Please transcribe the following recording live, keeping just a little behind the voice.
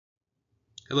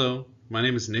Hello, my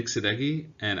name is Nick Sadeghi,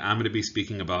 and I'm going to be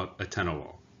speaking about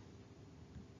Atenolol.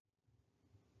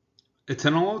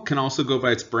 Atenolol can also go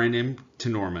by its brand name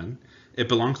Tenormin. It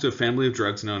belongs to a family of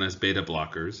drugs known as beta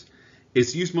blockers.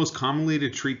 It's used most commonly to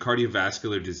treat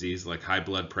cardiovascular disease like high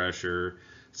blood pressure,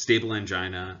 stable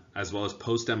angina, as well as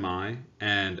post-MI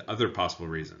and other possible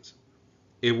reasons.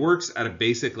 It works at a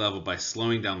basic level by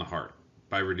slowing down the heart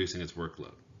by reducing its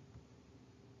workload.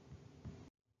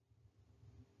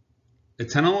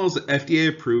 Atenolol is FDA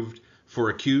approved for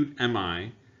acute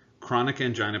MI, chronic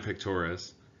angina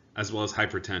pectoris, as well as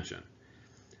hypertension.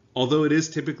 Although it is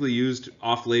typically used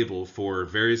off-label for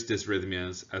various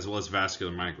dysrhythmias as well as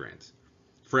vascular migraines.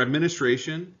 For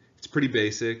administration, it's pretty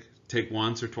basic. Take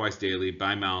once or twice daily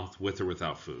by mouth with or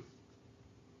without food.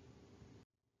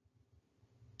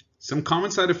 Some common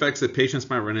side effects that patients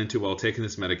might run into while taking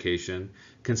this medication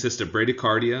consist of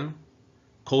bradycardia,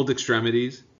 cold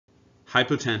extremities,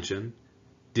 hypotension,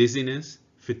 dizziness,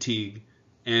 fatigue,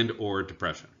 and/or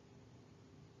depression.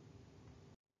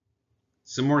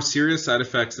 Some more serious side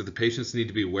effects that the patients need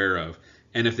to be aware of,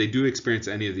 and if they do experience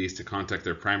any of these, to contact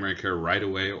their primary care right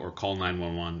away or call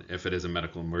 911 if it is a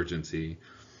medical emergency,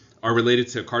 are related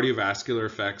to cardiovascular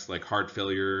effects like heart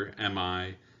failure,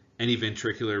 MI, any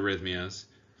ventricular arrhythmias,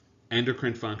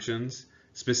 endocrine functions,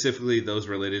 specifically those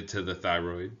related to the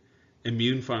thyroid,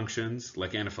 immune functions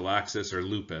like anaphylaxis or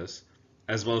lupus,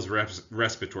 as well as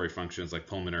respiratory functions like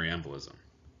pulmonary embolism.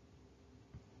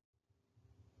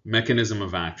 Mechanism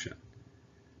of action.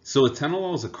 So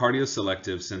atenolol is a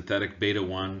cardioselective synthetic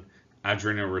beta-1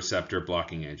 adrenoreceptor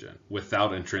blocking agent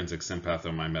without intrinsic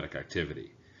sympathomimetic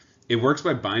activity. It works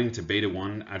by binding to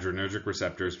beta-1 adrenergic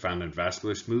receptors found in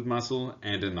vascular smooth muscle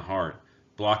and in the heart,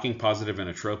 blocking positive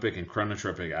inotropic and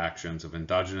chronotropic actions of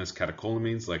endogenous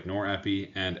catecholamines like norepi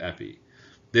and epi.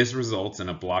 This results in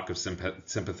a block of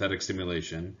sympathetic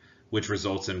stimulation, which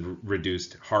results in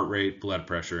reduced heart rate, blood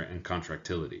pressure, and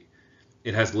contractility.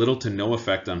 It has little to no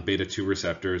effect on beta-2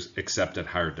 receptors except at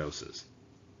higher doses.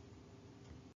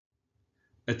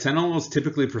 Atenolol is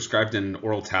typically prescribed in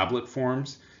oral tablet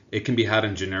forms. It can be had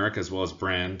in generic as well as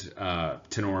brand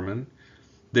Tenormin.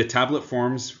 The tablet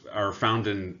forms are found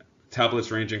in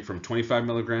tablets ranging from 25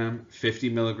 milligram, 50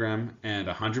 milligram, and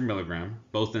 100 milligram,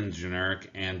 both in generic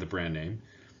and the brand name.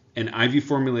 An IV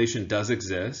formulation does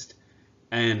exist,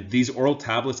 and these oral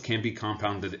tablets can be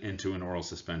compounded into an oral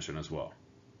suspension as well.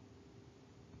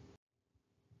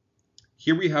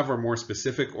 Here we have our more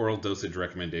specific oral dosage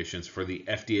recommendations for the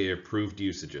FDA-approved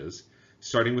usages.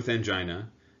 Starting with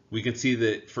angina, we can see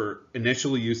that for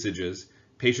initial usages,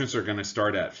 patients are going to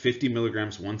start at 50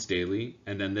 milligrams once daily,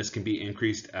 and then this can be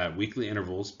increased at weekly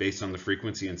intervals based on the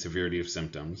frequency and severity of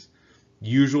symptoms.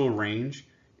 Usual range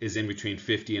is in between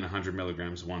 50 and 100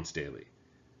 milligrams once daily.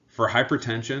 For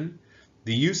hypertension,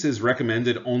 the use is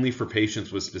recommended only for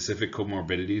patients with specific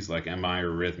comorbidities like MI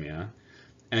or arrhythmia.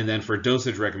 And then for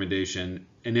dosage recommendation,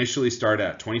 initially start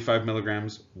at 25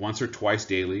 milligrams once or twice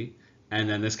daily, and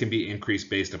then this can be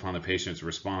increased based upon the patient's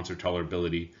response or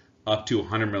tolerability up to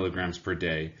 100 milligrams per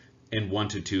day in 1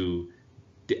 to 2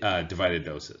 divided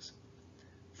doses.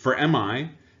 For MI,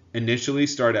 initially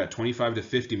start at 25 to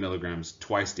 50 milligrams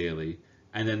twice daily,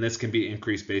 and then this can be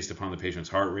increased based upon the patient's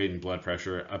heart rate and blood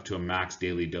pressure up to a max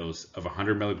daily dose of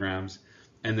 100 milligrams,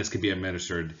 and this can be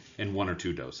administered in 1 or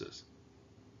 2 doses.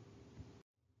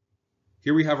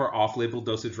 Here we have our off-label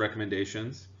dosage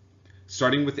recommendations.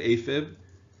 Starting with AFib,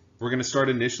 we're going to start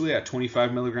initially at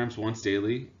 25 milligrams once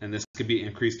daily, and this could be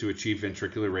increased to achieve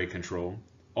ventricular rate control,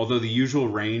 although the usual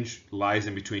range lies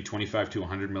in between 25 to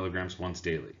 100 milligrams once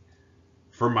daily.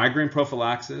 For migraine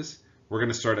prophylaxis, we're going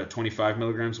to start at 25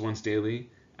 milligrams once daily,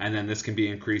 and then this can be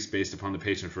increased based upon the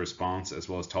patient's response as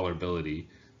well as tolerability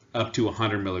up to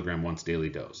 100 milligram once daily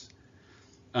dose.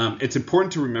 It's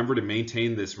important to remember to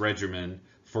maintain this regimen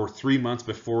for 3 months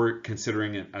before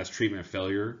considering it as treatment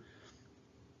failure.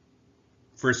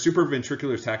 For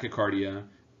supraventricular tachycardia,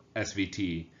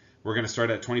 SVT, we're going to start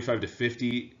at 25 to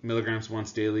 50 milligrams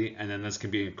once daily, and then this can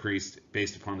be increased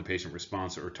based upon the patient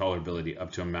response or tolerability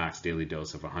up to a max daily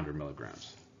dose of 100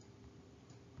 milligrams.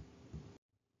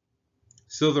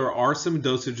 So there are some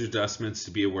dosage adjustments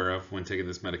to be aware of when taking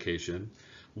this medication.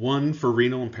 One, for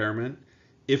renal impairment.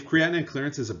 If creatinine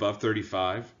clearance is above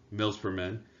 35 mils per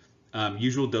min,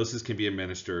 usual doses can be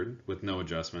administered with no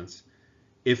adjustments.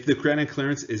 If the creatinine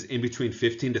clearance is in between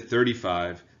 15 to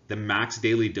 35, the max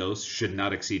daily dose should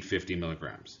not exceed 50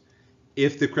 milligrams.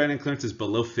 If the creatinine clearance is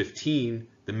below 15,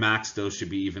 the max dose should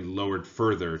be even lowered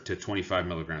further to 25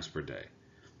 milligrams per day.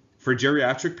 For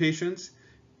geriatric patients,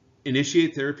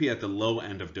 initiate therapy at the low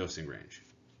end of dosing range.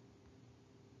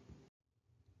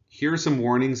 Here are some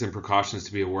warnings and precautions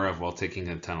to be aware of while taking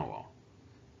atenolol.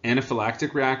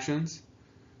 Anaphylactic reactions,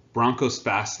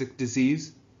 bronchospastic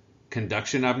disease,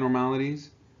 conduction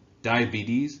abnormalities,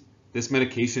 diabetes. This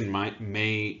medication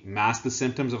may mask the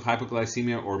symptoms of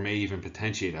hypoglycemia or may even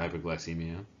potentiate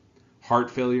hypoglycemia.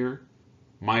 Heart failure,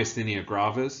 myasthenia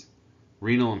gravis,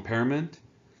 renal impairment,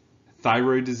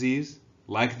 thyroid disease.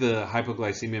 Like the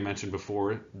hypoglycemia mentioned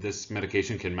before, this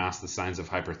medication can mask the signs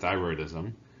of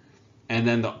hyperthyroidism. And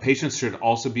then the patients should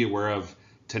also be aware of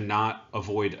to not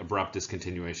avoid abrupt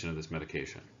discontinuation of this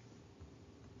medication.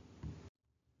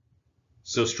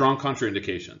 So strong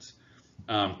contraindications.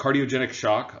 Cardiogenic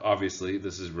shock, obviously,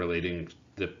 this is relating,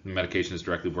 the medication is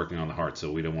directly working on the heart,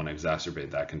 so we don't want to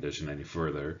exacerbate that condition any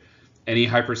further. Any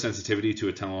hypersensitivity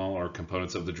to atenolol or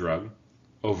components of the drug,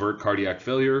 overt cardiac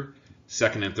failure,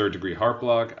 second and third degree heart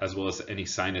block, as well as any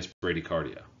sinus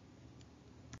bradycardia.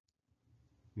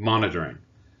 Monitoring.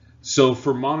 So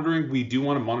for monitoring, we do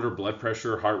want to monitor blood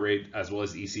pressure, heart rate, as well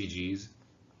as ECGs.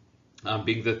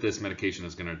 Being that this medication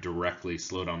is going to directly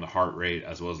slow down the heart rate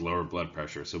as well as lower blood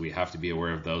pressure. So we have to be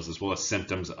aware of those as well as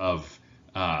symptoms of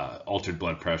altered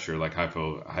blood pressure like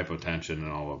hypotension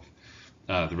and all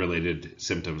of the related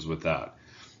symptoms with that.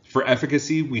 For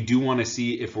efficacy, we do want to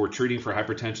see if we're treating for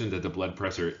hypertension that the blood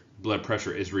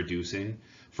pressure is reducing.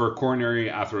 For coronary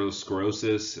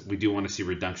atherosclerosis, we do want to see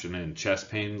reduction in chest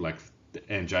pain like the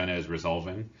angina is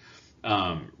resolving.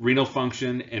 Renal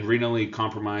function and renally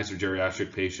compromised or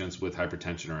geriatric patients with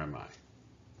hypertension or MI.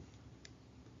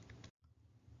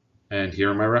 And here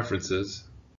are my references.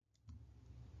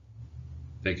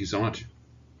 Thank you so much.